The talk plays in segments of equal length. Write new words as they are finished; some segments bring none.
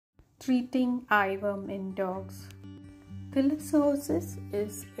Treating eyeworm in dogs. Thelaziosis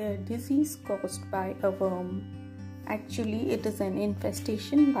is a disease caused by a worm. Actually, it is an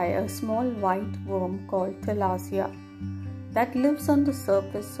infestation by a small white worm called Thelazia that lives on the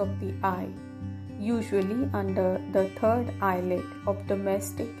surface of the eye, usually under the third eyelid of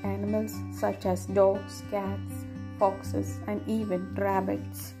domestic animals such as dogs, cats, foxes, and even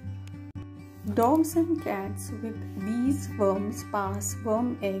rabbits. Dogs and cats with these worms pass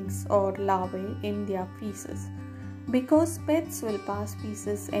worm eggs or larvae in their feces. Because pets will pass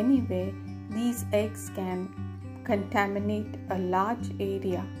feces anyway, these eggs can contaminate a large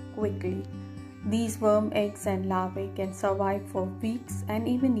area quickly. These worm eggs and larvae can survive for weeks and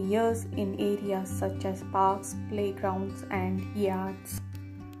even years in areas such as parks, playgrounds, and yards.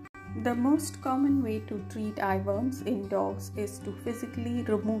 The most common way to treat eyeworms in dogs is to physically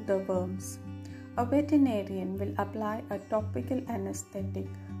remove the worms. A veterinarian will apply a topical anesthetic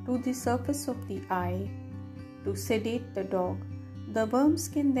to the surface of the eye to sedate the dog. The worms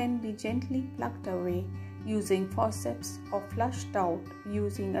can then be gently plucked away using forceps or flushed out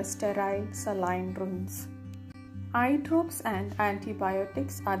using a sterile saline rinse. Eye drops and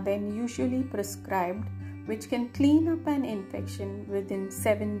antibiotics are then usually prescribed, which can clean up an infection within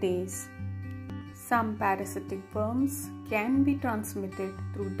 7 days. Some parasitic worms can be transmitted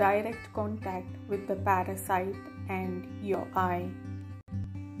through direct contact with the parasite and your eye.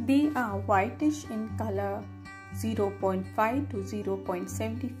 They are whitish in color, 0.5 to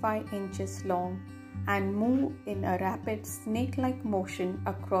 0.75 inches long, and move in a rapid snake-like motion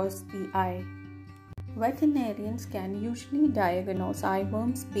across the eye. Veterinarians can usually diagnose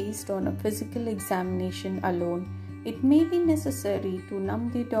eyeworms based on a physical examination alone. It may be necessary to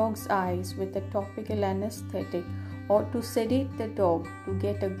numb the dog's eyes with a topical anesthetic or to sedate the dog to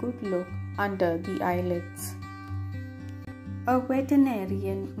get a good look under the eyelids. A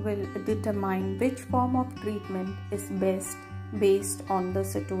veterinarian will determine which form of treatment is best based on the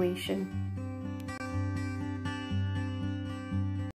situation.